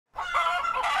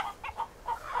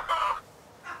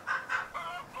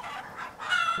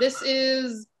This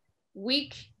is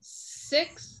week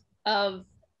 6 of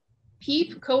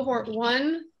PEEP cohort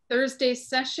 1 Thursday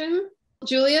session.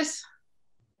 Julius,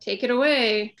 take it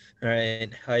away. All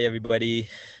right. Hi, everybody.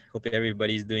 Hope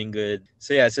everybody's doing good.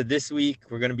 So this week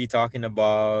we're going to be talking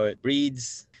about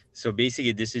breeds. So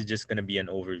basically, this is just going to be an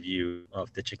overview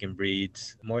of the chicken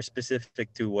breeds, more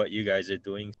specific to what you guys are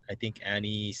doing. I think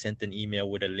Annie sent an email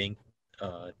with a link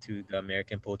to the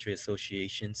American Poultry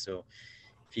Association. So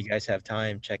if you guys have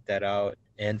time, check that out.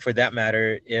 And for that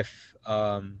matter, if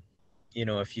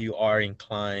you are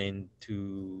inclined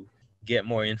to get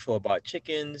more info about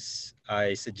chickens,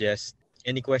 I suggest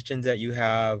any questions that you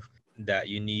have that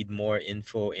you need more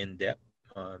info in depth,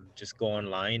 just go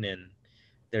online and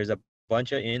there's a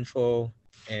bunch of info.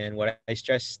 And what I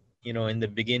stressed, in the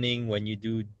beginning when you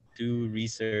do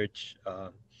research,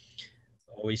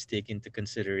 always take into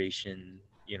consideration,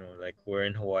 like we're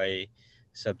in Hawaii,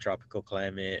 subtropical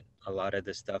climate. A lot of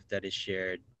the stuff that is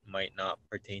shared might not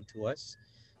pertain to us,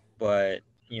 but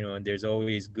there's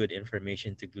always good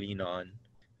information to glean on.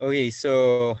 Okay,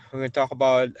 so we're going to talk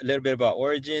about a little bit about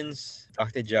origins.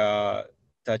 Dr. Ja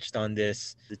touched on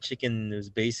this. The chicken was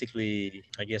basically,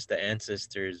 I guess, the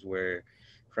ancestors were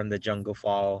from the jungle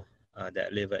fowl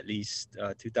that live at least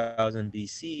 2000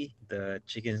 BC. The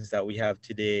chickens that we have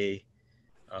today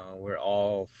were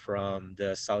all from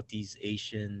the Southeast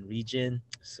Asian region,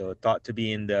 so thought to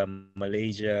be in the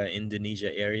Malaysia,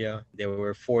 Indonesia area. There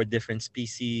were 4 different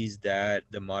species that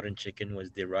the modern chicken was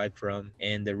derived from,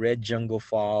 and the red jungle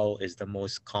fowl is the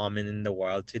most common in the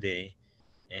wild today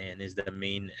and is the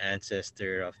main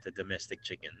ancestor of the domestic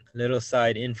chicken. Little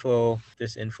side info,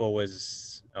 this info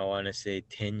was, I want to say,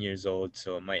 10 years old,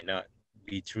 so it might not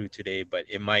be true today, but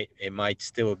it might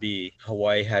still be.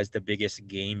 Hawaii has the biggest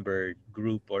game bird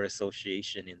group or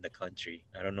association in the country.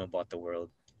 I don't know about the world.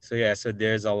 So yeah, so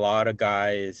there's a lot of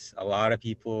guys, a lot of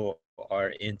people are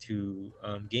into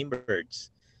game birds,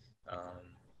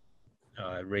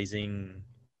 um, raising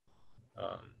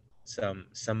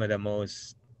some of the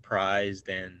most prized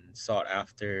and sought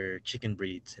after chicken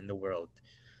breeds in the world.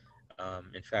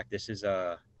 In fact, this is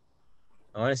I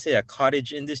want to say a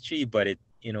cottage industry, but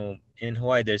in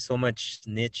Hawaii, there's so much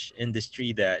niche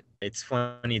industry that it's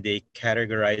funny they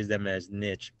categorize them as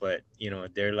niche, but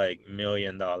they're like $1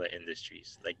 million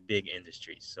industries, like big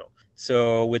industries.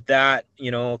 So with that,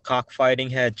 cockfighting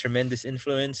had tremendous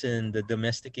influence in the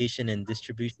domestication and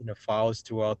distribution of fowls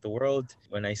throughout the world.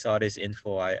 When I saw this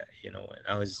info, I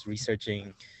was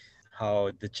researching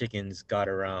how the chickens got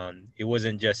around. It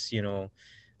wasn't just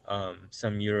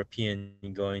some European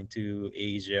going to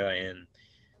Asia and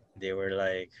they were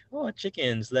like, oh,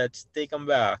 chickens, let's take them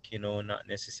back, not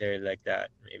necessarily like that.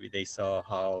 Maybe they saw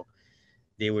how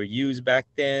they were used back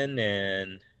then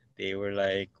and they were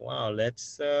like, wow,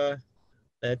 let's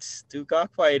do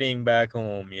cockfighting back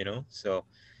home, So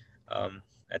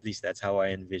at least that's how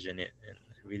I envision it, and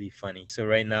really funny. So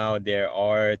right now there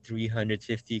are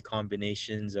 350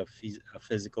 combinations of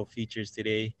physical features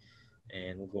today,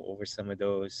 and we'll go over some of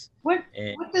those. What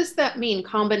And what does that mean?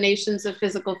 Combinations of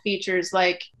physical features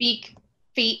like beak,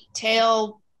 feet,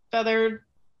 tail, feathered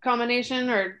combination,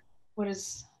 or what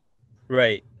is?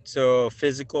 right. So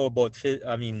physical,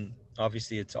 I mean,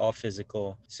 obviously it's all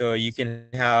physical. So you can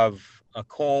have a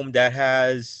comb that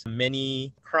has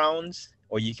many crowns,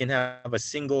 or you can have a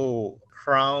single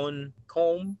crown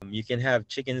comb. You can have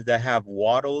chickens that have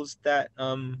wattles that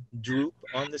droop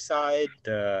on the side,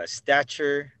 the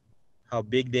stature, how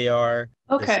big they are,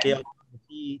 the Okay. scale on the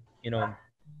feet,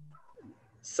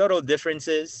 subtle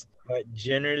differences, but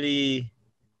generally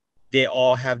they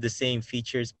all have the same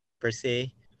features per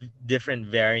se, different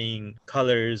varying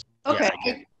colors. Yeah, Okay. I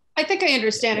guess. I think I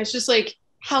understand. It's just like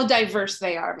how diverse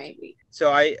they are, maybe.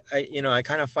 So I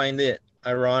kind of find it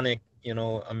ironic,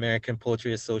 American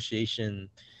Poultry Association,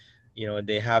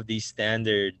 they have these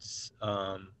standards.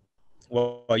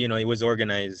 It was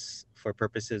organized for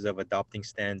purposes of adopting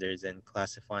standards and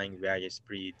classifying various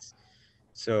breeds.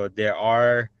 So there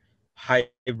are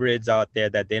hybrids out there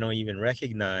that they don't even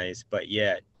recognize, but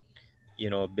yet,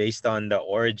 based on the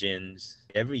origins,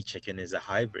 every chicken is a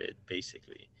hybrid,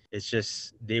 basically. It's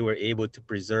just they were able to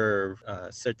preserve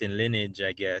a certain lineage,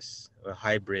 I guess, a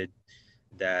hybrid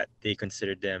that they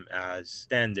considered them as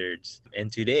standards.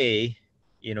 And today,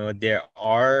 there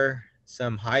are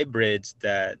some hybrids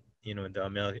that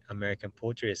the American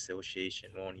Poultry Association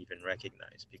won't even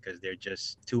recognize because they're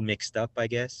just too mixed up, I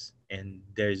guess. And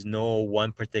there's no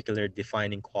one particular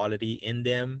defining quality in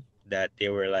them that they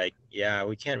were like, yeah,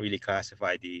 we can't really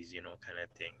classify these, kind of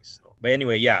things. But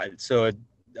anyway, yeah. So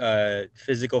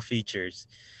physical features.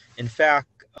 In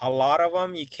fact, a lot of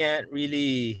them you can't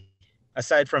really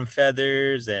aside from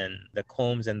feathers and the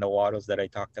combs and the wattles that I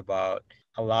talked about,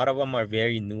 a lot of them are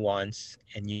very nuanced,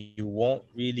 and you won't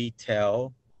really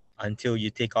tell until you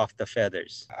take off the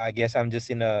feathers. I guess I'm just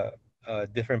in a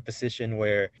different position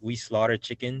where we slaughter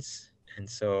chickens. And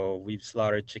so we've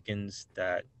slaughtered chickens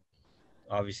that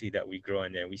obviously that we grow,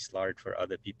 and then we slaughtered for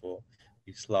other people.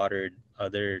 We've slaughtered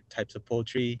other types of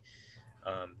poultry,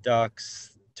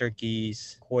 ducks,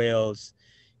 turkeys, quails.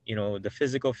 You know, the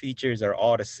physical features are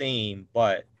all the same,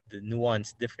 but the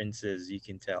nuanced differences you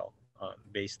can tell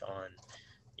based on,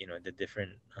 you know, the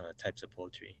different types of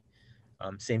poultry.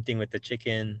 Same thing with the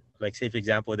chicken. Like, say, for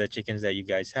example, the chickens that you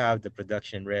guys have, the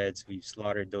production reds, we've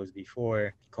slaughtered those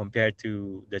before compared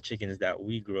to the chickens that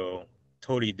we grow.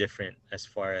 Totally different as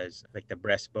far as like the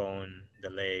breastbone, the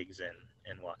legs,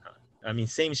 and whatnot. I mean,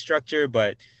 same structure,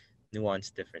 but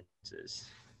nuanced differences.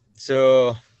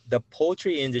 So the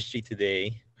poultry industry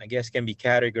today, I guess, can be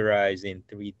categorized in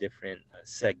three different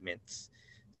segments.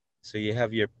 So you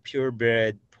have your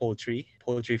purebred poultry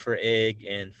for egg,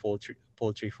 and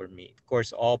poultry for meat. Of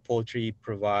course, all poultry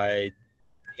provide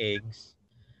eggs.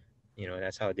 You know,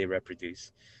 that's how they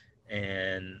reproduce,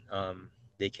 and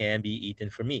they can be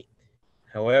eaten for meat.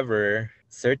 However,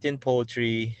 certain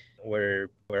poultry were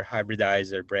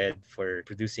hybridized or bred for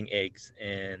producing eggs,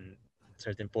 and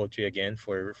certain poultry again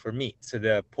for meat. So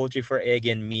the poultry for egg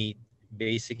and meat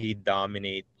basically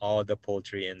dominate all the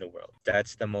poultry in the world.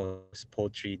 That's the most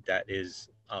poultry that is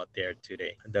out there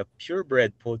today. The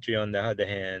purebred poultry, on the other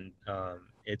hand,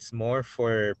 it's more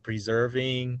for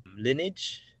preserving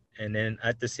lineage. And then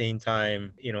at the same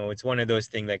time, you know, it's one of those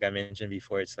things, like I mentioned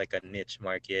before, it's like a niche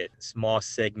market, small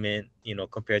segment, you know,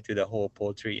 compared to the whole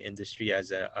poultry industry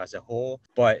as a whole,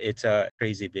 but it's a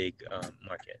crazy big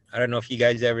market. I don't know if you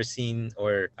guys ever seen,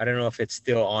 or I don't know if it's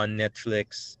still on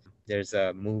Netflix. There's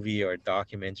a movie or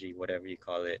documentary, whatever you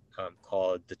call it,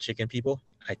 called The Chicken People.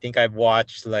 I think I've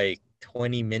watched like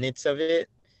 20 minutes of it,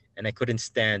 and I couldn't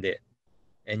stand it.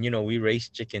 And, you know, we raise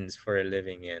chickens for a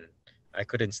living, and I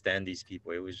couldn't stand these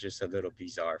people. It was just a little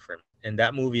bizarre for me. And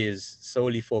that movie is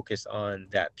solely focused on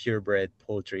that purebred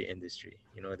poultry industry.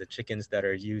 You know, the chickens that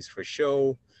are used for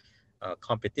show,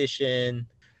 competition.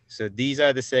 So these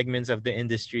are the segments of the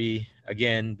industry.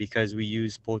 Again, because we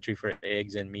use poultry for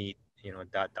eggs and meat, you know,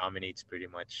 that dominates pretty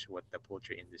much what the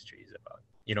poultry industry is about.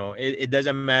 You know, it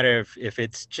doesn't matter if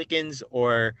it's chickens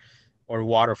or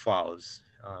waterfowls,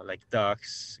 like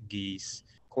ducks, geese,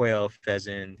 quail,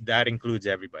 pheasant. That includes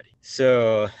everybody.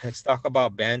 So let's talk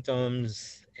about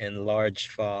bantams and large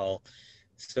fowl.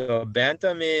 So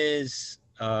bantam is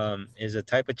a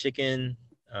type of chicken,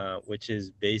 which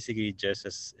is basically just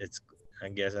it's, I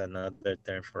guess, another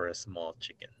term for a small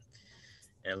chicken.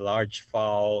 And large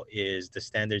fowl is the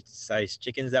standard size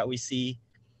chickens that we see.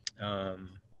 Um,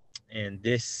 and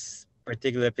this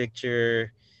particular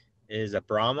picture is a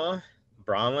Brahma.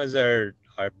 Brahmas are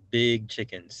big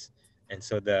chickens, and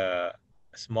so the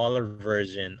smaller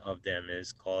version of them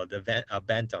is called a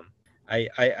bantam.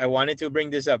 I wanted to bring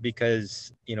this up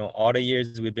because, you know, all the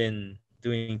years we've been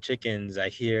doing chickens, I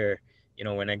hear, you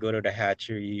know, when I go to the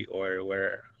hatchery or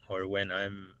when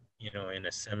I'm, you know, in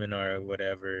a seminar or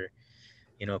whatever,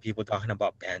 you know, people talking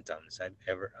about bantams. I've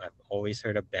always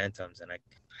heard of bantams, and I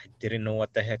didn't know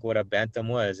what the heck what a bantam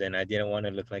was, and I didn't want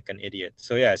to look like an idiot.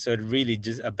 So yeah, so it really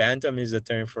just, a bantam is a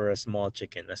term for a small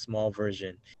chicken, a small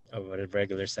version of a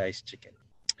regular sized chicken.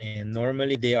 And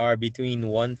normally they are between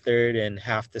one third and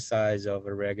half the size of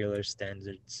a regular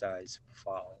standard size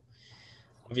fowl.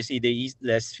 Obviously, they eat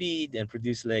less feed and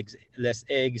produce less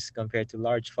eggs compared to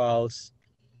large fowls.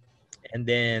 And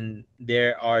then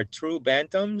there are true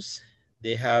bantams.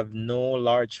 They have no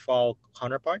large fowl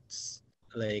counterparts.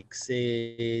 Like,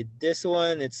 say, this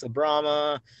one, it's a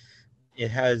Brahma. It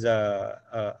has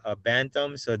a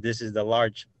bantam. So this is the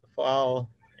large fowl,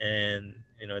 and,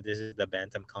 you know, this is the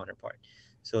bantam counterpart.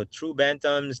 So true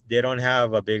bantams, they don't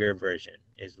have a bigger version,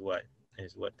 is what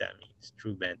that means.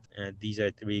 True bantam. And these are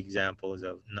three examples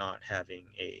of not having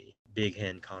a big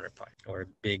hen counterpart or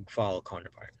big fowl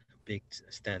counterpart, big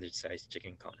standard size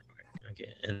chicken counterpart.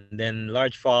 Okay, and then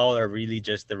large fowl are really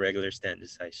just the regular standard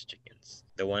size chickens.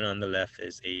 The one on the left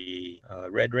is a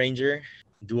red ranger,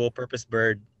 dual purpose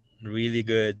bird, really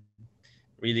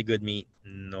really good meat.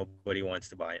 Nobody wants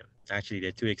to buy them. Actually,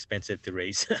 they're too expensive to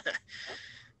raise.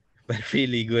 But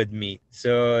really good meat.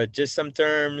 So just some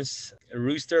terms: a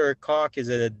rooster or cock is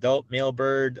an adult male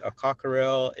bird. A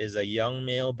cockerel is a young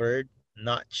male bird,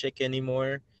 not chick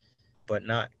anymore, but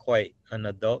not quite an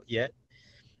adult yet.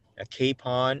 A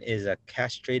capon is a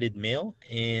castrated male.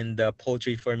 In the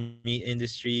poultry for meat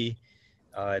industry,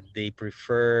 they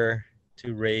prefer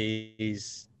to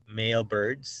raise male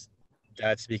birds,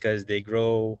 That's because they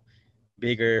grow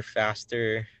bigger,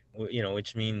 faster,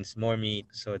 which means more meat.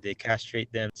 So they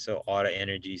castrate them. So all the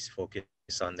energies focus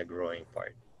on the growing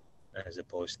part as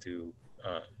opposed to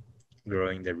um,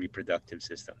 growing the reproductive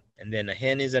system. And then a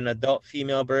hen is an adult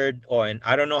female bird. Oh, and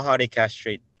I don't know how they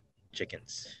castrate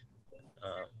chickens,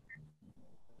 um,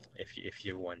 if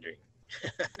you're wondering.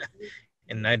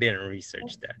 And I didn't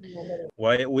research that.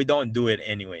 Well, we don't do it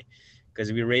anyway,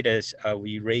 because we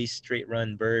raise straight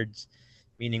run birds,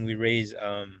 meaning we raise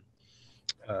uh,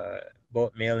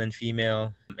 both male and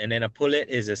female. And then a pullet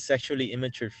is a sexually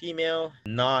immature female,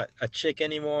 not a chick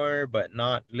anymore, but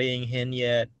not laying hen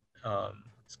yet.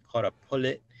 It's called a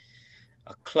pullet.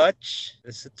 A clutch,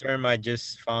 this is a term I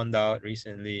just found out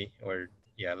recently, or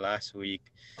yeah, last week.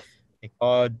 They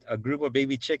called a group of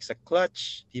baby chicks a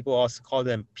clutch. People also call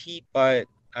them PEEP, but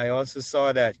I also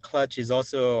saw that clutch is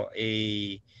also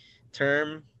a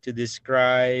term to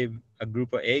describe a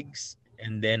group of eggs,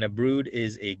 and then a brood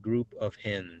is a group of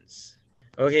hens.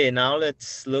 Okay, now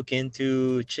let's look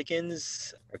into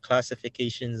chickens or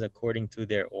classifications according to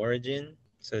their origin.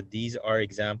 So these are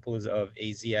examples of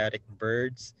Asiatic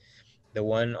birds. The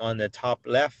one on the top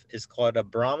left is called a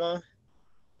Brahma,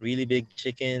 really big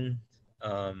chicken.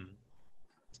 Um,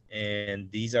 and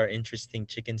these are interesting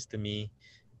chickens to me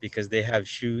because they have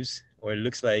shoes, or it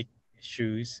looks like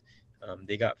shoes.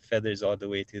 They got feathers all the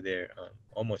way to their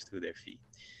almost to their feet,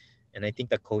 and I think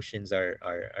the Koshins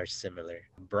are similar.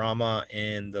 Brahma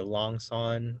and the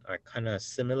Longson are kind of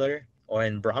similar. Oh,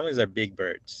 and Brahmas are big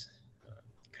birds,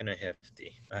 kind of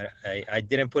hefty. I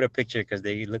didn't put a picture because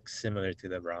they look similar to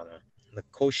the Brahma. The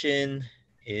Koshin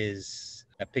is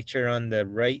a picture on the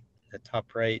right, the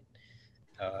top right.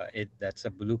 That's a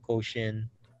blue cochin.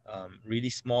 Really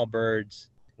small birds.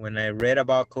 When I read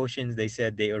about cochins, they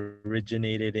said they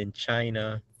originated in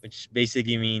China, which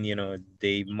basically mean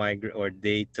they migrate, or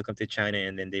they took them to China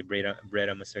and then they bred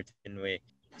them a certain way.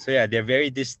 So yeah, they're very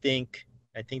distinct.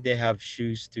 I think they have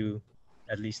shoes too.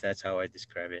 At least that's how I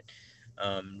describe it.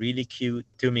 Really cute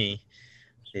to me.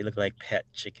 They look like pet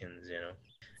chickens.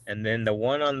 And then the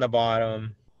one on the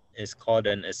bottom is called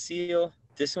an asil.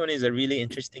 This one is a really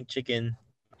interesting chicken.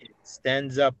 It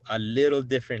stands up a little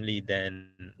differently than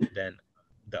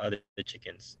the other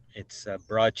chickens. It's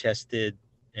broad-chested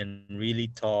and really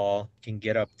tall. Can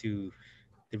get up to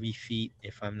 3 feet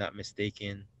if I'm not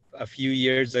mistaken. A few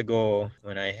years ago,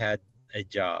 when I had a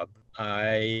job,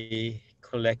 I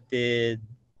collected,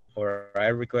 or I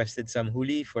requested some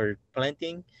huli for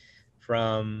planting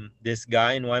from this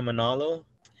guy in Waimanalo,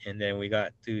 and then we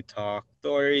got to talk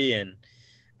story, and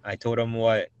I told him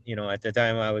at the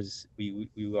time we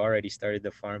already started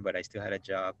the farm, but I still had a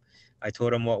job. I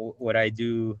told him what I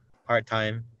do part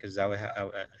time, because I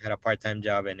had a part time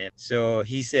job in it. So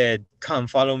he said, "Come,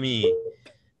 follow me,"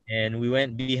 and we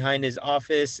went behind his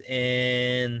office,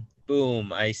 and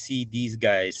boom, I see these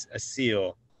guys, a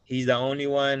seal. He's the only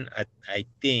one, I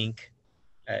think,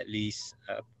 at least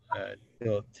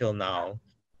till now,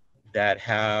 that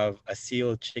have a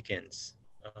seal chickens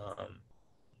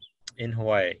in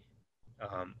Hawaii.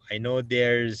 I know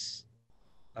there's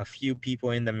a few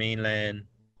people in the mainland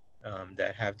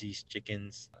that have these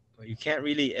chickens. You can't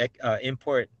really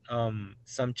import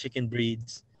some chicken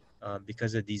breeds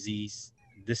because of disease.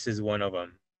 This is one of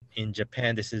them. In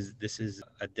Japan, this is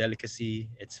a delicacy.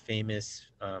 It's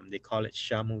famous. They call it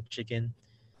shamu chicken.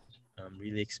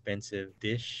 Really expensive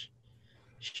dish.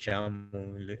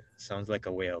 Shamu sounds like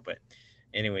a whale, but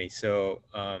anyway, so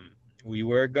we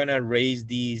were gonna raise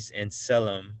these and sell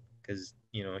them because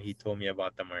he told me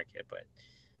about the market, but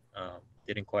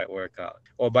didn't quite work out.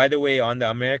 Oh, by the way, on the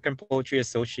American Poultry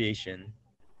Association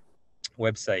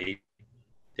website,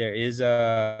 there is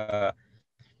a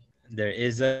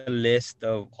list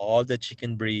of all the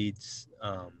chicken breeds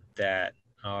that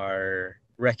are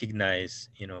recognized,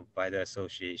 by the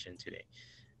association today,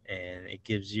 and it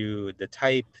gives you the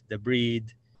type, the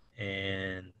breed,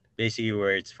 and basically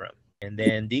where it's from. And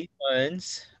then these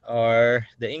ones are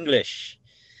the English.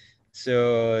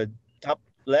 So top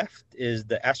left is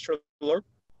the Astrolorp,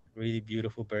 really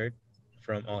beautiful bird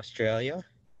from Australia.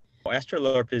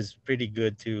 Astrolorp is pretty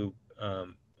good too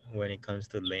when it comes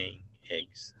to laying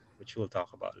eggs, which we'll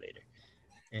talk about later.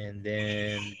 And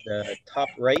then the top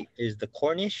right is the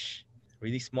Cornish,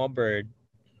 really small bird,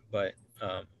 but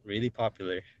really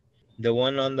popular. The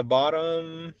one on the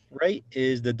bottom right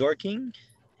is the Dorking,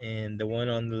 and the one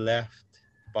on the left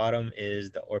bottom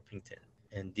is the Orpington.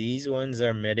 And these ones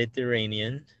are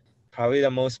Mediterranean, probably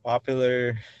the most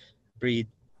popular breed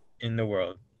in the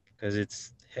world because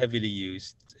it's heavily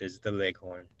used is the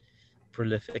Leghorn.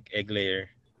 Prolific egg layer,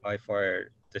 by far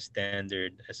the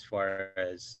standard as far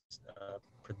as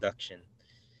production.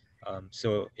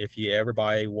 So if you ever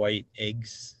buy white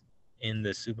eggs in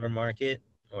the supermarket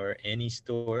or any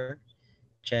store,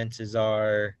 chances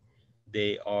are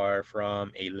they are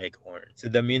from a leghorn. So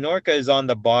the Minorca is on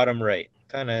the bottom right.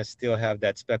 Kind of still have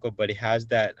that speckle, but it has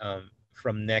that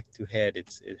from neck to head.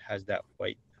 It has that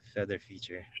white feather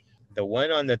feature. The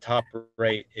one on the top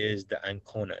right is the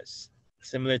Anconas.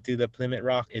 Similar to the Plymouth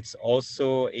Rock, it's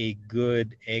also a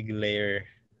good egg layer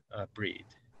breed,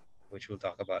 which we'll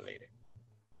talk about later.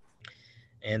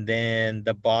 And then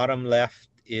the bottom left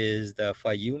is the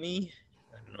Fayumi.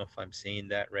 I don't know if I'm saying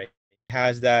that right.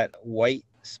 Has that white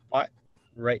spot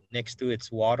right next to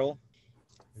its wattle.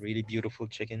 Really beautiful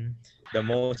chicken. The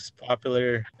most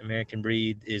popular American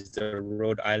breed is the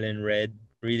Rhode Island Red.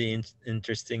 Really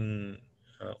interesting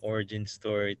origin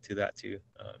story to that too.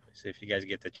 So if you guys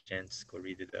get the chance, go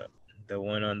read it up. The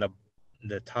one on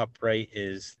the top right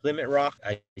is Plymouth Rock.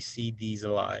 I see these a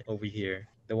lot over here.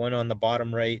 The one on the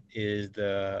bottom right is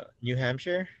the New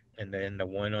Hampshire, and then the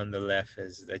one on the left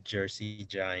is the Jersey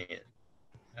Giant.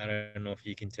 I don't know if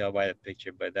you can tell by the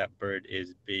picture, but that bird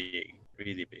is big,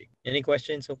 really big. Any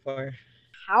questions so far?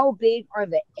 How big are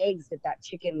the eggs that that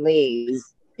chicken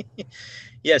lays?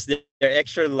 Yes, they're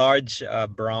extra large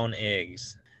brown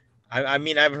eggs. I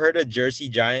mean, I've heard of Jersey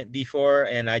Giant before,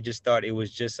 and I just thought it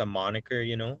was just a moniker,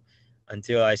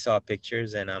 until I saw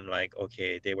pictures, and I'm like,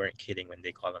 okay, they weren't kidding when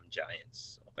they call them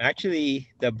giants. Actually,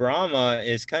 the Brahma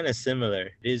is kind of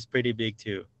similar. It is pretty big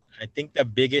too. I think the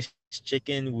biggest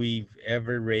chicken we've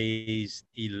ever raised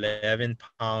 11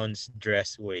 pounds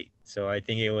dress weight. So I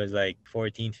think it was like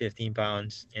 14, 15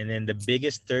 pounds. And then the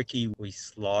biggest turkey we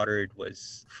slaughtered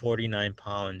was 49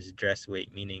 pounds dress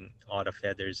weight, meaning all the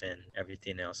feathers and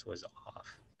everything else was off.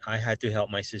 I had to help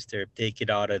my sister take it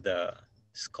out of the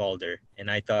scalder,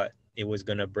 and I thought it was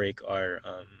gonna break our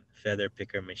feather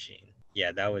picker machine.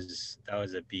 Yeah, that was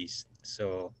a beast.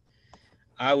 So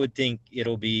I would think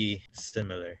it'll be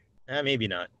similar. Maybe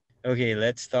not. Okay,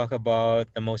 let's talk about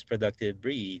the most productive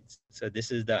breeds. So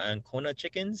this is the Ancona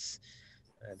chickens.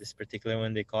 This particular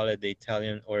one, they call it the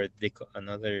Italian, or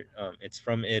another. It's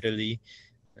from Italy.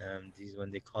 These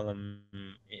one they call them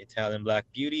Italian Black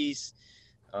Beauties.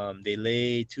 They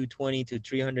lay 220 to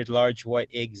 300 large white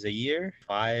eggs a year,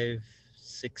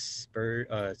 6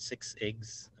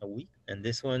 eggs a week. And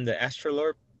this one, the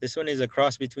Astrolorp, this one is a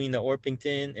cross between the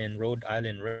Orpington and Rhode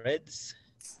Island Reds.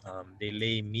 They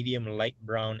lay medium light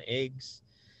brown eggs,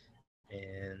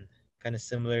 and kind of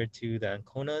similar to the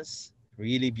Anconas.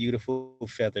 Really beautiful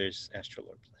feathers,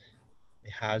 Astrolorp.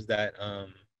 It has that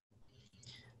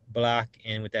black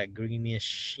and with that greenish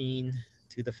sheen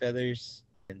to the feathers.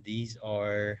 And these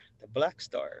are the Black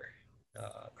Star,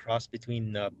 cross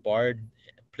between Barred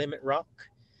Plymouth Rock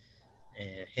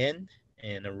and hen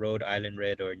and a Rhode Island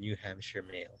Red or New Hampshire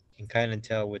male. You can kind of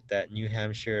tell with that New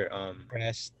Hampshire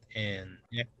breast and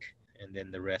neck, and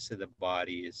then the rest of the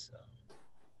body is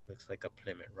looks like a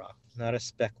Plymouth Rock. Not a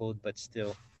speckled, but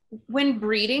still. When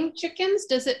breeding chickens,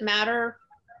 does it matter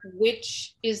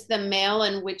which is the male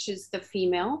and which is the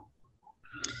female?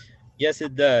 Yes,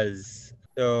 it does.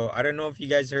 So I don't know if you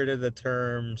guys heard of the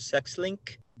term sex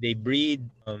link. They breed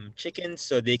chickens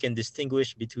so they can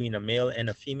distinguish between a male and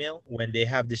a female. When they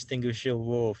have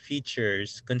distinguishable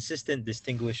features, consistent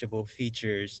distinguishable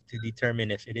features to determine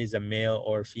if it is a male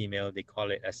or female, they call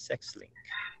it a sex link.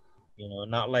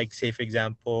 Not like, say, for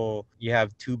example, you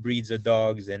have two breeds of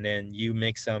dogs and then you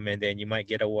mix them and then you might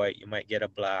get a white, you might get a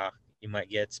black, you might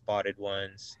get spotted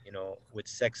ones. With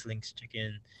sex links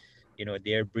chicken,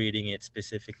 they're breeding it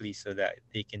specifically so that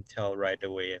they can tell right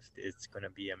away if it's going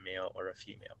to be a male or a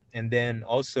female. And then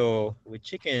also with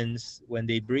chickens, when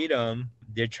they breed them,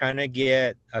 they're trying to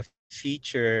get a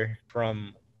feature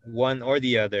from one or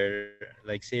the other,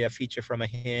 like say a feature from a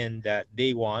hen that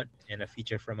they want and a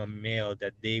feature from a male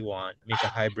that they want, make a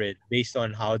hybrid based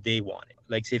on how they want it.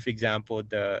 Like say, for example,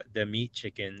 the meat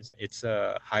chickens, it's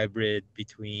a hybrid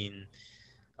between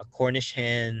a Cornish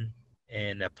hen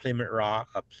and a Plymouth Rock,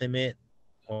 a Plymouth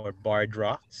or Barred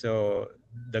Rock. So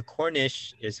the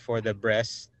Cornish is for the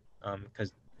breast,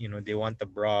 because they want the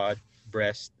broad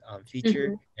breast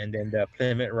feature, and then the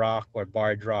Plymouth Rock or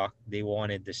Barred Rock, they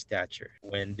wanted the stature.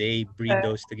 When they breed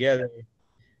those together,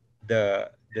 the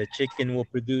chicken will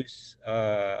produce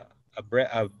a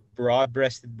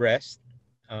broad-breasted breast,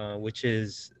 which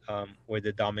is where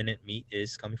the dominant meat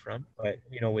is coming from. But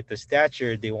with the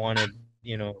stature, they wanted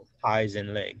thighs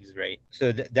and legs, right?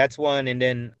 So that's one, and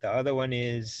then the other one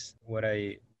is what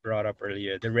I brought up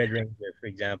earlier, the Red Ranger, for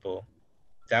example.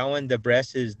 That one, the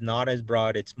breast is not as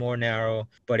broad; it's more narrow,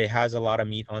 but it has a lot of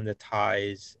meat on the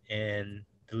thighs and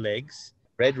the legs.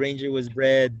 Red Ranger was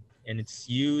bred, and it's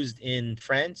used in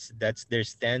France. That's their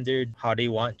standard, how they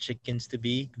want chickens to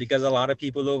be, because a lot of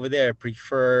people over there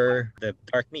prefer the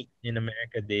dark meat. In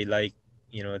America, they like,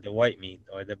 the white meat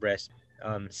or the breast.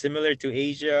 Similar to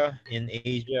Asia, in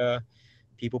Asia,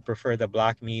 people prefer the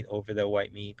black meat over the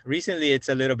white meat. Recently, it's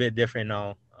a little bit different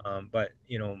now. But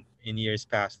in years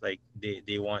past, like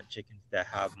they want chickens that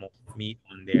have more meat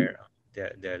on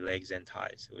their legs and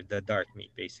thighs, with the dark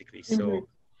meat basically. So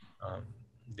um,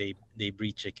 they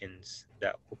breed chickens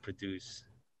that will produce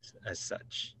as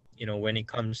such. When it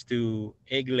comes to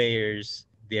egg layers,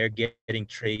 they're getting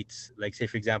traits like, say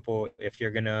for example, if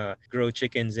you're gonna grow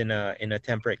chickens in a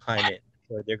temperate climate,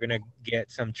 so they're gonna get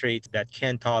some traits that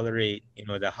can tolerate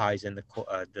the highs and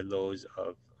the lows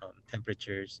of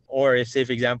temperatures. Or if, say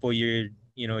for example,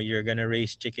 you're gonna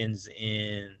raise chickens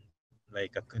in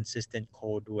like a consistent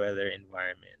cold weather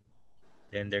environment,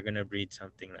 then they're gonna breed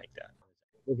something like that.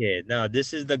 Okay, now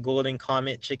this is the golden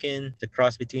comet chicken, the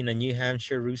cross between a New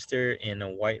Hampshire rooster and a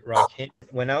white rock hen.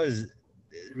 When I was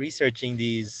researching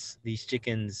these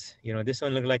chickens, this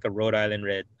one looked like a Rhode Island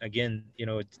red. Again,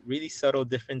 it's really subtle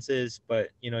differences, but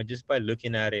just by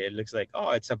looking at it, it looks like,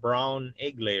 oh, it's a brown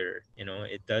egg layer.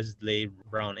 It does lay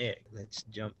brown egg. Let's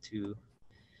jump to,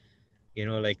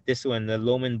 like this one, the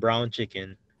Loman brown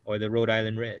chicken or the Rhode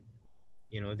Island red.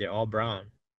 They're all brown.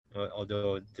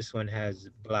 Although this one has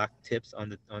black tips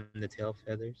on the tail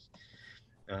feathers.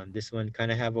 This one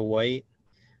kind of have a white,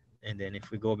 and then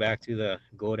if we go back to the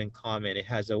golden comet, it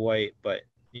has a white, but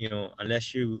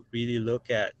unless you really look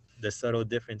at the subtle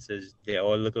differences, they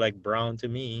all look like brown to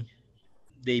me.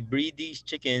 They breed these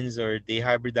chickens, or they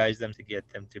hybridize them to get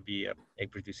them to be a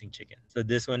egg producing chicken. So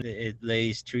this one, it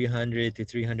lays 300 to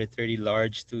 330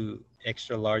 large to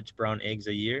extra large brown eggs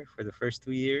a year for the first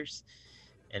 2 years,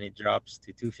 and it drops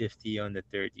to 250 on the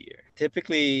third year.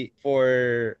 Typically,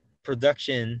 for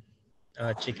production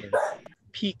chickens,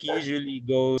 peak usually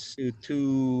goes to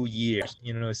 2 years.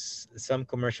 Some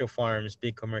commercial farms,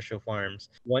 big commercial farms,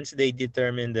 once they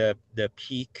determine the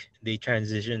peak, they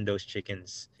transition those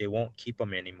chickens. They won't keep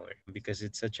them anymore because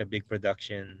it's such a big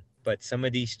production. But some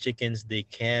of these chickens, they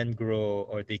can grow,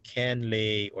 or they can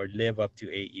lay or live up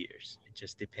to 8 years. It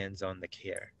just depends on the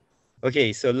care.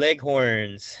 Okay, so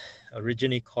leghorns,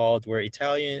 originally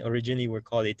were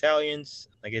called Italians.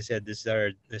 Like I said, these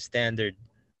are the standard.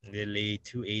 They lay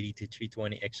 280 to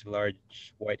 320 extra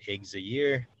large white eggs a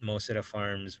year. Most of the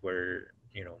farms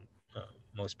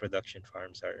most production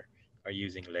farms are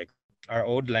using leghorns. Our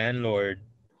old landlord,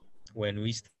 when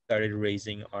we started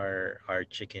raising our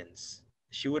chickens,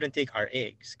 she wouldn't take our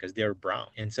eggs because they're brown.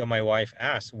 And so my wife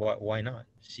asked, why not?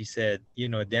 She said,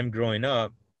 them growing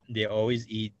up, they always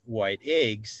eat white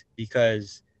eggs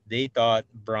because they thought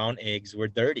brown eggs were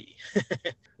dirty,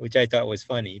 which I thought was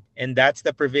funny. And that's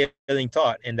the prevailing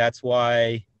thought. And that's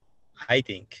why I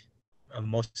think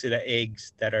most of the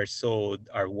eggs that are sold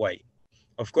are white.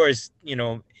 Of course,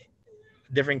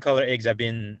 different color eggs have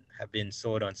been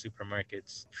sold on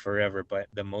supermarkets forever, but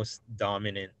the most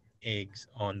dominant eggs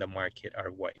on the market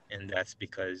are white, and that's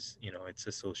because it's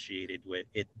associated with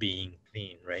it being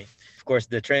clean, right? Of course,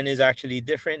 the trend is actually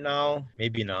different now.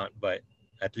 Maybe not, but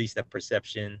at least the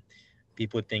perception,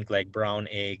 people think like brown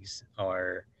eggs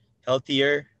are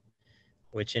healthier,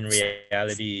 which in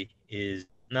reality is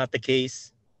not the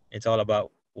case. It's all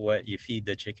about what you feed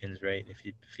the chickens, right? If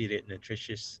you feed it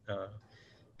nutritious,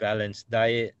 balanced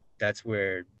diet, that's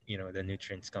where the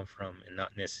nutrients come from, and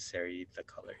not necessarily the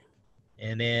color.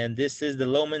 And then this is the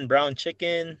Loman brown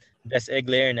chicken, best egg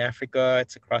layer in Africa.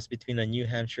 It's a cross between a New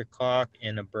Hampshire cock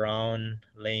and a brown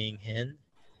laying hen.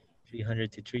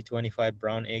 300 to 325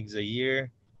 brown eggs a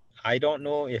year. I don't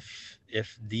know if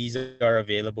these are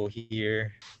available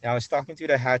here. I was talking to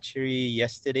the hatchery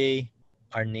yesterday.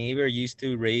 Our neighbor used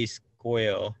to raise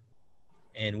quail,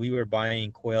 and we were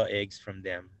buying quail eggs from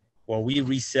them. Well, we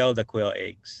resell the quail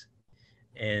eggs,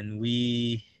 and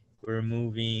we were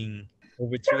moving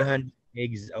over 300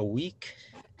 eggs a week.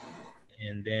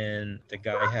 And then the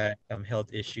guy had some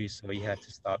health issues, so he had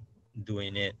to stop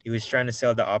doing it. He was trying to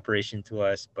sell the operation to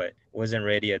us, but wasn't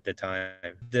ready at the time.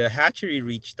 The hatchery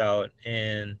reached out,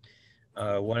 and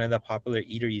one of the popular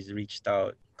eateries reached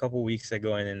out a couple weeks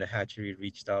ago, and then the hatchery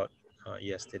reached out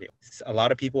yesterday. A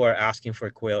lot of people are asking for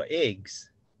quail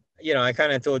eggs. I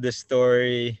kind of told this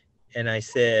story, and I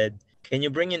said, can you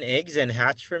bring in eggs and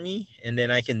hatch for me? And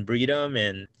then I can breed them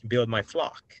and build my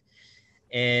flock.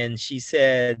 And she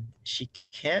said she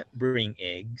can't bring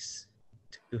eggs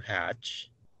to hatch,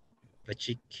 but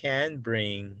she can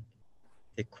bring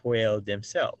the quail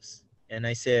themselves. And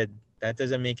I said, that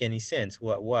doesn't make any sense.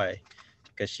 Why?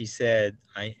 Because she said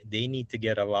they need to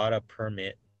get a lot of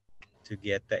permit to to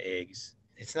get the eggs.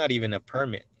 It's not even a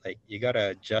permit. Like you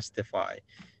gotta justify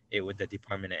it with the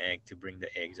Department of Ag to bring the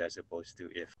eggs as opposed to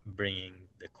if bringing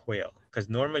the quail. Because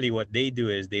normally what they do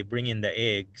is they bring in the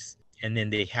eggs and then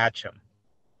they hatch them.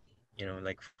 You know,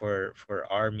 like for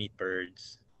our meat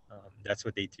birds, that's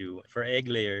what they do. For egg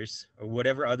layers or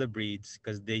whatever other breeds,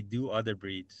 because they do other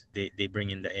breeds, they bring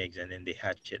in the eggs and then they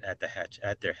hatch it at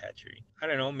their hatchery. I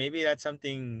don't know, maybe that's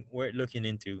something worth looking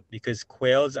into because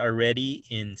quails are ready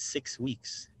in 6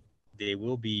 weeks. They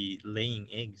will be laying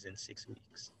eggs in 6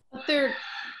 weeks. But they're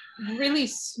really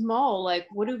small. Like,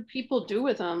 what do people do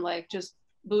with them? Like, just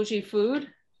bougie food?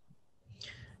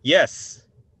 Yes,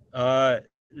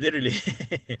 literally.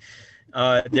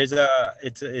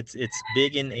 It's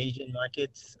big in Asian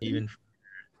markets, even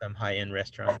some high-end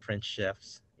restaurant French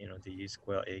chefs. You know, they use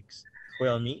quail eggs.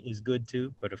 Quail meat is good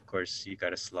too, but of course you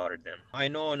gotta slaughter them. I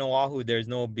know on Oahu there's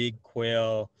no big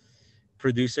quail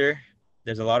producer.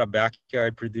 There's a lot of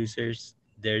backyard producers.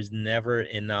 There's never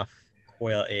enough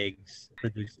quail eggs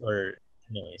produced, or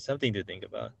anyway, something to think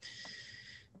about.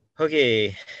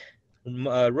 Okay,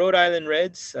 Rhode Island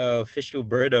Reds, official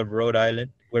bird of Rhode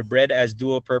Island, were bred as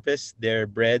dual purpose. They're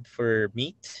bred for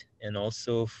meat and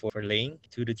also for laying.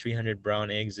 200 to 300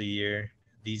 brown eggs a year.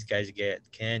 These guys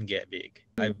can get big.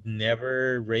 I've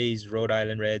never raised Rhode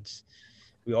Island Reds.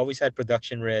 We always had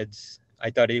production Reds. I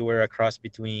thought they were a cross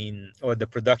between, or the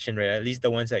production red, at least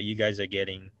the ones that you guys are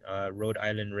getting, Rhode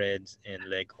Island Reds and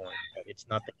Leghorn. But it's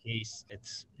not the case.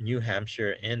 It's New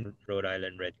Hampshire and Rhode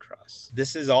Island Red Cross.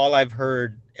 This is all I've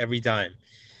heard every time.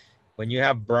 When you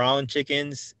have brown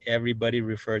chickens, everybody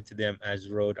referred to them as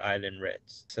Rhode Island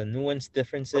Reds. So nuance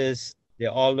differences, they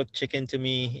all look chicken to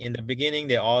me. In the beginning,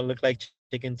 they all look like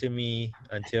chicken to me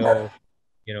until,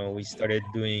 we started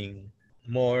doing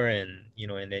more and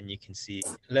then you can see.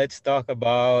 Let's talk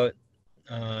about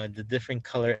the different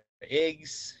color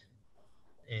eggs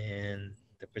and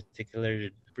the particular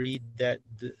breed that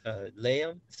lay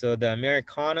them. So the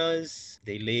Americanas,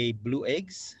 they lay blue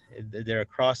eggs. They're a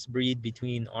crossbreed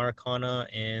between Araucana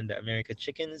and the America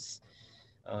chickens.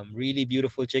 Really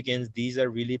beautiful chickens. These are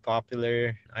really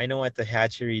popular. I know at the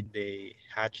hatchery, they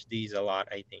hatch these a lot,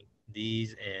 I think.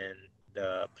 These and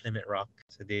the Plymouth Rock.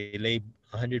 So they lay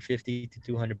 150 to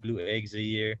 200 blue eggs a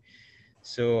year.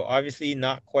 So obviously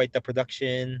not quite the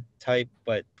production type,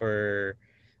 but for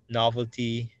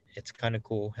novelty, it's kind of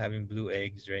cool having blue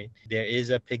eggs, right? There is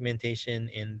a pigmentation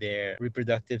in their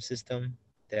reproductive system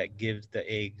that gives the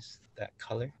eggs that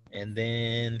color. And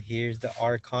then here's the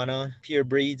Araucana. Pure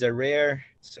breeds are rare.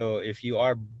 So if you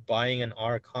are buying an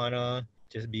Araucana,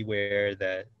 just beware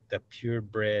that the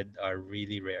purebred are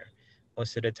really rare.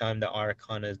 Most of the time, the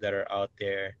Araucanas that are out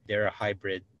there, they're a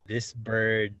hybrid. This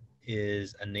bird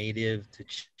is a native to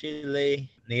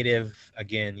Chile. Native,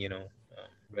 again,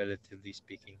 relatively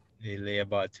speaking. They lay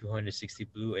about 260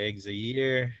 blue eggs a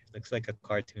year. Looks like a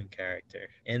cartoon character.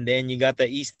 And then you got the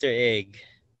Easter egg.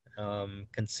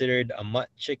 Considered a mutt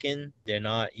chicken. They're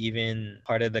not even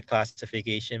part of the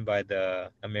classification by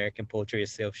the American Poultry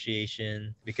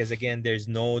Association because, again, there's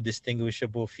no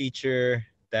distinguishable feature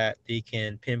that they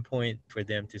can pinpoint for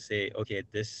them to say, okay,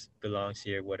 this belongs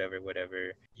here, whatever.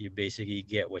 You basically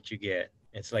get what you get.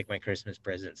 It's like my Christmas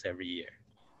presents every year.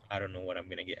 I don't know what I'm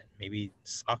gonna get. Maybe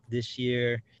sock this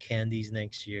year, candies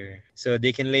next year. So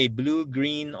they can lay blue,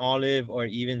 green, olive, or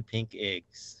even pink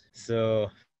eggs. So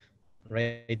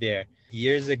right there.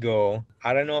 Years ago,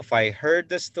 I don't know if I heard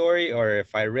the story or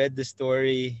if I read the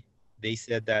story. They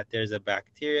said that there's a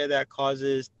bacteria that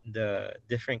causes the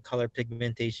different color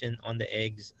pigmentation on the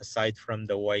eggs aside from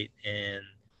the white and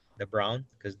the brown,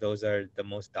 because those are the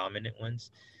most dominant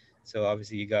ones. So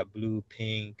obviously you got blue,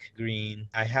 pink, green.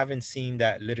 I haven't seen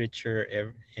that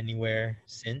literature anywhere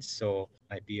since, so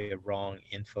might be a wrong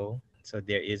info. So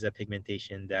there is a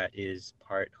pigmentation that is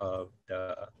part of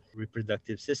the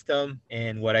reproductive system.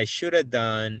 And what I should have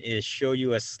done is show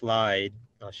you a slide.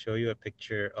 I'll show you a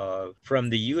picture of from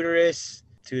the uterus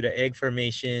to the egg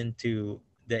formation to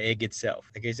the egg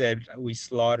itself. Like I said, we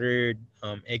slaughtered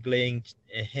egg laying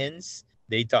hens.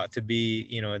 They thought to be,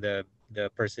 the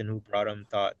person who brought them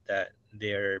thought that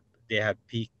they have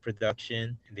peak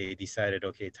production. They decided,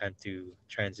 okay, time to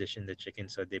transition the chicken,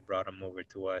 so they brought them over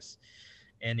to us.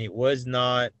 And it was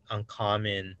not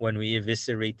uncommon when we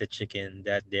eviscerate the chicken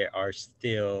that there are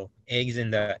still eggs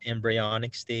in the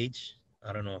embryonic stage.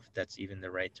 I don't know if that's even the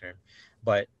right term,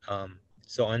 but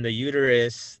so on the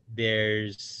uterus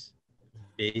there's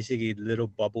basically little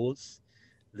bubbles,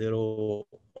 little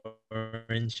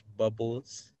orange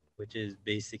bubbles, which is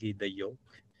basically the yolk.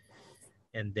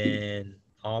 And then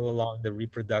all along the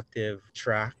reproductive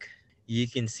track, you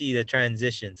can see the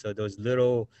transition. So those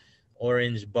little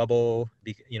orange bubble.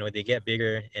 They get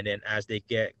bigger, and then as they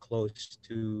get close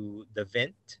to the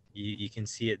vent, you can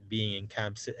see it being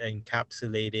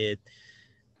encapsulated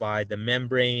by the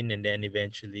membrane and then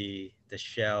eventually the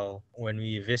shell. When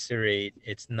we eviscerate,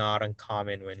 it's not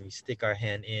uncommon when we stick our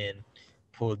hand in,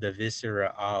 pull the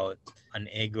viscera out, an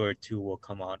egg or two will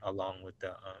come out along with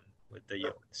the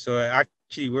yolk. So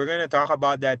actually, we're going to talk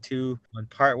about that too on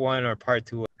part 1 or part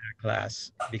 2 of that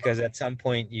class, because at some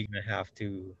point you're going to have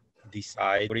to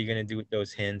decide what are you going to do with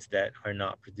those hens that are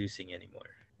not producing anymore.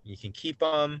 You can keep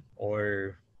them,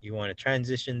 or you want to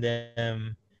transition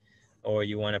them, or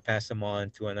you want to pass them on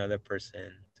to another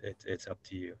person. It's up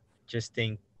to you. Just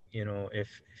think, if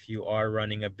you are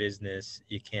running a business,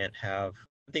 you can't have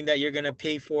something that you're going to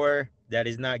pay for that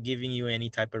is not giving you any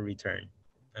type of return,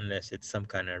 unless it's some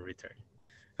kind of return.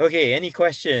 Okay, any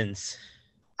questions?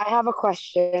 I have a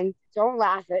question. Don't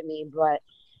laugh at me, but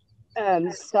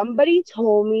somebody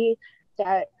told me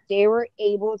that they were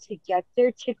able to get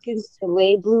their chickens to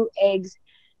lay blue eggs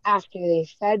after they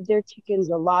fed their chickens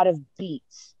a lot of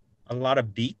beets. A lot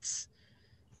of beets?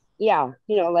 Yeah,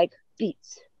 like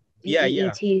beets. Yeah,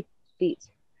 BEET, beets.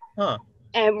 Huh.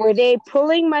 And were they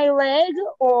pulling my leg,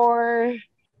 or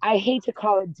I hate to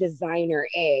call it designer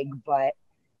egg, but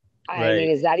I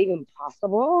mean, is that even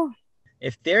possible?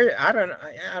 If they're, I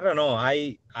don't know.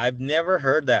 I've never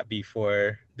heard that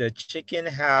before. The chicken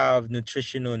have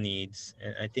nutritional needs,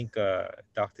 and I think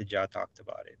Dr. Ja talked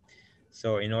about it.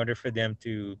 So in order for them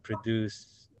to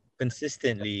produce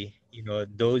consistently,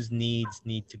 those needs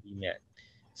need to be met.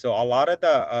 So a lot of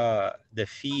the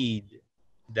feed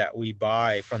that we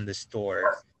buy from the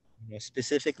store,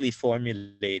 specifically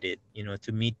formulated,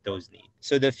 to meet those needs.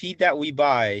 So the feed that we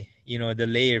buy, the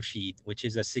layer feed, which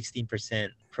is a 16%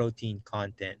 protein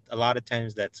content, a lot of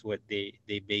times that's what they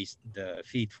base the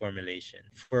feed formulation.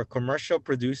 For commercial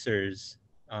producers,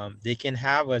 they can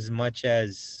have as much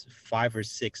as 5 or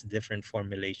 6 different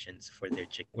formulations for their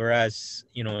chicken. Whereas,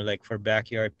 like for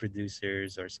backyard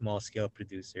producers or small scale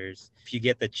producers, if you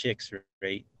get the chicks,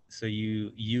 right? So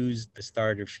you use the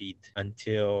starter feed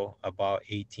until about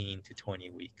 18 to 20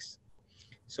 weeks.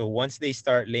 So once they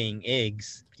start laying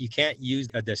eggs, you can't use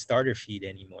the starter feed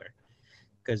anymore,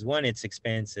 because one, it's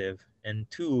expensive, and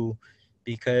two,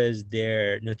 because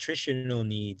their nutritional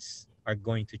needs are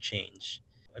going to change.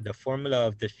 The formula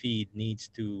of the feed needs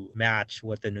to match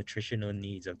what the nutritional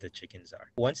needs of the chickens are.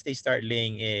 Once they start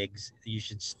laying eggs, you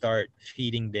should start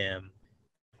feeding them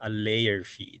a layer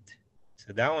feed.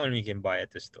 So that one we can buy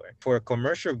at the store. For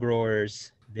commercial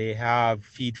growers, they have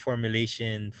feed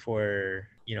formulation for,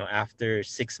 after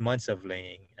 6 months of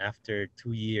laying, after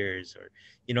 2 years, or,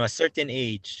 a certain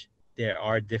age, there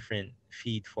are different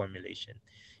feed formulation.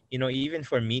 Even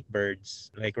for meat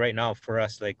birds, like right now for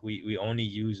us, like we only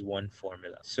use one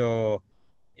formula. So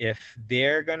if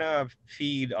they're gonna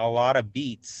feed a lot of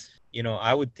beets,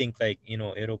 I would think like,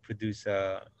 it'll produce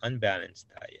a unbalanced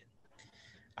diet.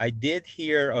 I did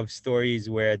hear of stories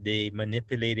where they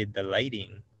manipulated the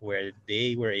lighting, where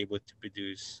they were able to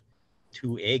produce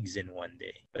 2 eggs in one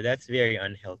day, but that's very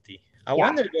unhealthy. I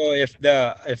wonder though if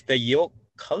the yolk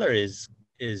color is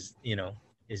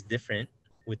different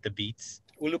with the beets.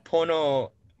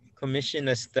 Ulupono commissioned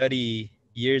a study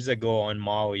years ago on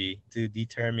Maui to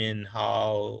determine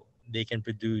how they can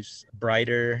produce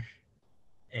brighter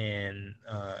and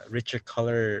richer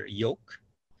color yolk,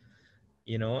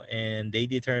 and they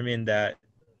determined that,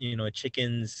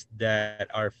 chickens that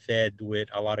are fed with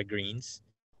a lot of greens,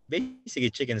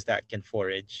 basically chickens that can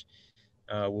forage,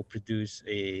 will produce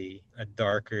a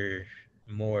darker,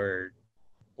 more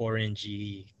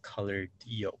orangey colored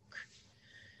yolk.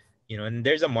 And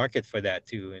there's a market for that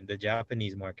too, and the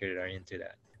Japanese market are into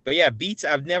that. But yeah, beets,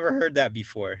 I've never heard that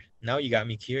before. Now you got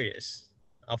me curious.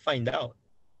 I'll find out.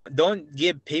 Don't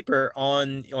give paper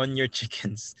on your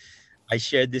chickens. I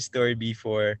shared this story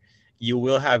before. You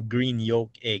will have green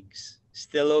yolk eggs.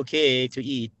 Still okay to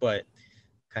eat, but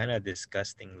kind of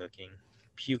disgusting looking.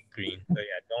 Puke green. So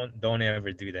yeah, don't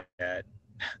ever do that.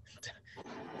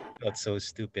 Felt so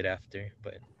stupid after.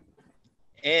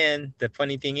 And the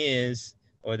funny thing is,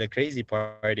 or the crazy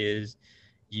part is,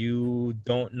 you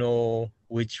don't know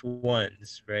which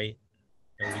ones, right?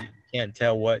 And we can't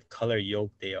tell what color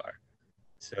yolk they are.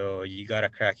 So you gotta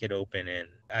crack it open, and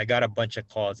I got a bunch of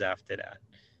calls after that.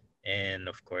 And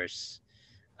of course,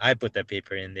 I put the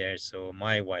paper in there, so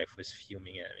my wife was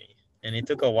fuming at me. And it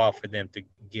took a while for them to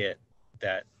get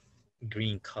that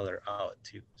green color out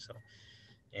too. So,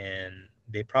 and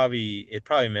it probably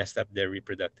messed up their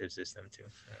reproductive system too.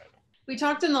 We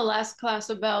talked in the last class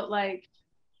about like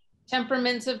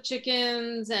temperaments of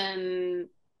chickens and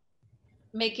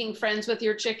making friends with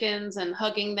your chickens and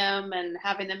hugging them and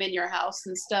having them in your house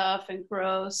and stuff, and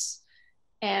gross.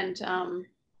 And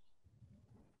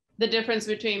the difference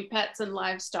between pets and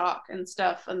livestock and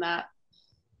stuff, and that.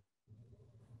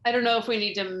 I don't know if we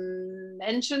need to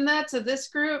mention that to this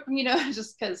group,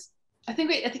 just because I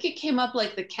think it came up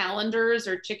like the calendars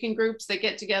or chicken groups that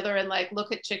get together and like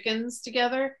look at chickens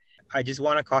together. I just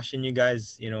want to caution you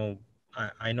guys,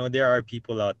 I know there are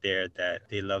people out there that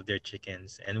they love their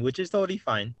chickens, and which is totally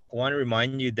fine. I want to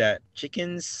remind you that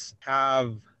chickens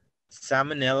have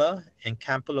salmonella and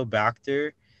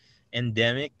campylobacter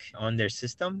endemic on their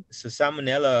system. So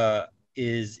salmonella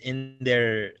is in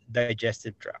their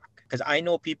digestive tract. Because I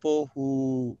know people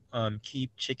who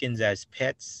keep chickens as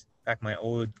pets. In fact, my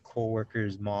old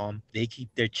coworker's mom, they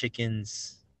keep their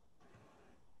chickens.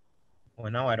 Well,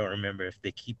 now I don't remember if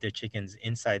they keep their chickens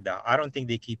inside I don't think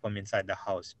they keep them inside the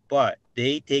house, but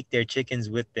they take their chickens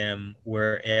with them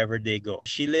wherever they go.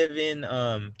 She live in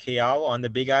Keau on the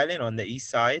Big Island on the east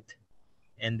side.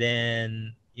 And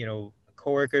then, a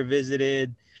coworker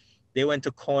visited. They went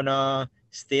to Kona,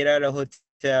 stayed at a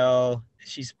hotel.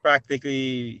 She's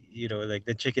practically, like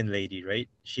the chicken lady, right?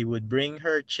 She would bring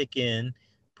her chicken,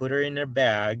 put her in her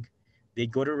bag.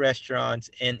 They'd go to restaurants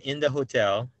and in the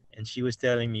hotel. And she was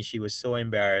telling me she was so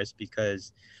embarrassed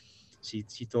because she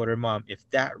told her mom, if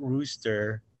that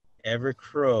rooster ever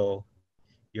crow,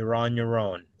 you're on your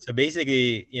own. So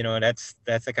basically, that's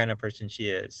the kind of person she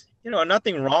is.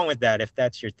 Nothing wrong with that if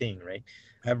that's your thing, right?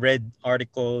 I've read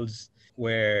articles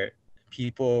where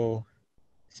people,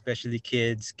 especially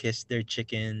kids, kiss their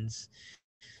chickens.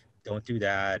 Don't do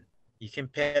that. You can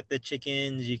pet the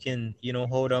chickens, you can,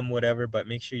 hold them, whatever, but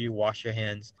make sure you wash your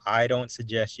hands. I don't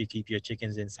suggest you keep your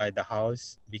chickens inside the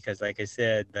house because, like I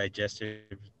said,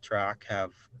 digestive tract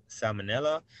have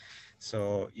salmonella.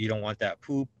 So you don't want that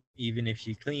poop. Even if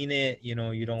you clean it, you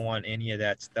don't want any of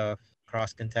that stuff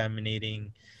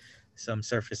cross-contaminating some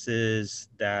surfaces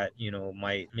that,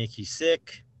 might make you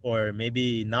sick, or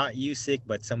maybe not you sick,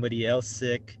 but somebody else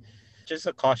sick. Just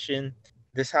a caution.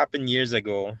 This happened years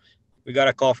ago. We got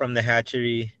a call from the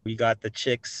hatchery. We got the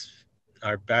chicks,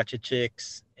 our batch of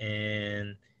chicks,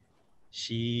 and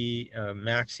Maxi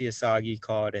Asagi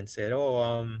called and said,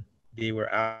 they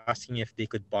were asking if they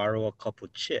could borrow a couple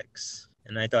chicks.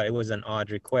 And I thought it was an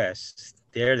odd request.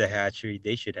 They're the hatchery,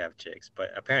 they should have chicks. But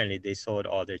apparently they sold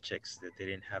all their chicks, that they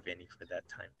didn't have any for that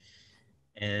time.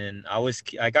 And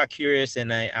I got curious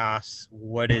and I asked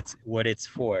what it's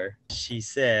for. She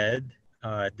said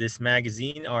this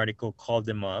magazine article called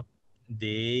them up.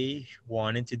 They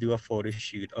wanted to do a photo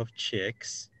shoot of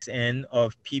chicks and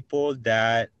of people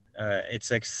that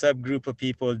it's like subgroup of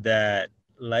people that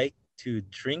like to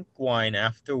drink wine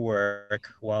after work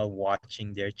while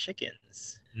watching their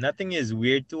chickens. Nothing is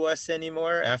weird to us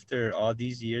anymore after all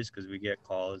these years because we get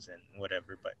calls and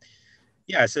whatever. But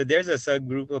yeah, so there's a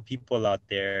subgroup of people out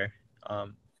there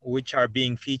which are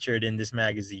being featured in this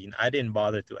magazine. I didn't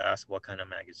bother to ask what kind of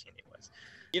magazine it was.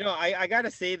 I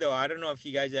gotta say though, I don't know if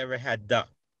you guys ever had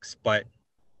ducks, but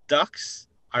ducks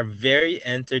are very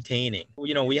entertaining.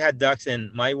 We had ducks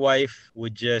and my wife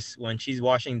would just, when she's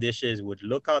washing dishes, would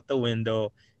look out the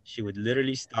window. She would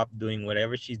literally stop doing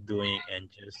whatever she's doing and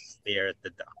just stare at the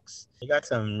ducks. They got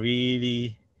some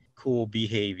really cool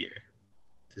behavior,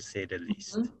 to say the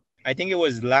least. Mm-hmm. I think it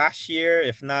was last year,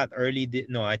 if not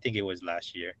no, I think it was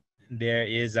last year. There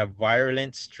is a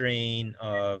virulent strain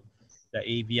of the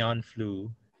avian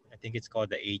flu. I think it's called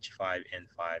the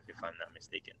H5N5, if I'm not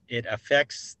mistaken. It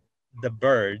affects the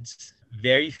birds,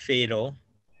 very fatal.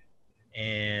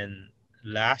 And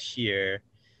last year,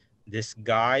 this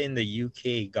guy in the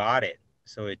UK got it,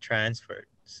 so it transferred.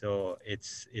 So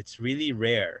it's really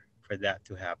rare for that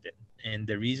to happen. And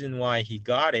the reason why he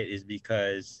got it is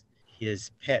because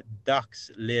his pet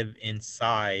ducks live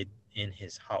inside in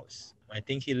his house. I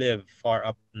think he lived far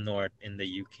up north in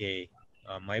the UK.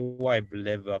 My wife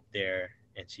lived up there,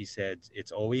 and she said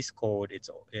it's always cold.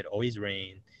 It always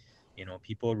rains.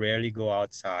 People rarely go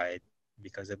outside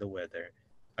because of the weather.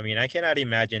 I mean, I cannot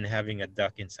imagine having a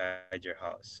duck inside your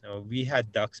house. We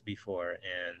had ducks before,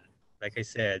 and like I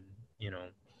said,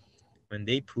 when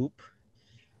they poop,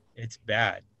 it's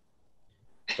bad.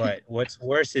 But what's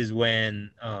worse is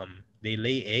when they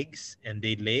lay eggs and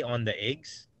they lay on the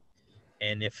eggs.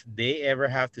 And if they ever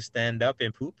have to stand up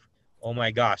and poop, oh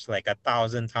my gosh, like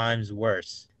 1,000 times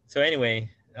worse. So anyway,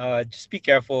 just be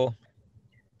careful.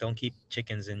 Don't keep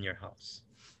chickens in your house.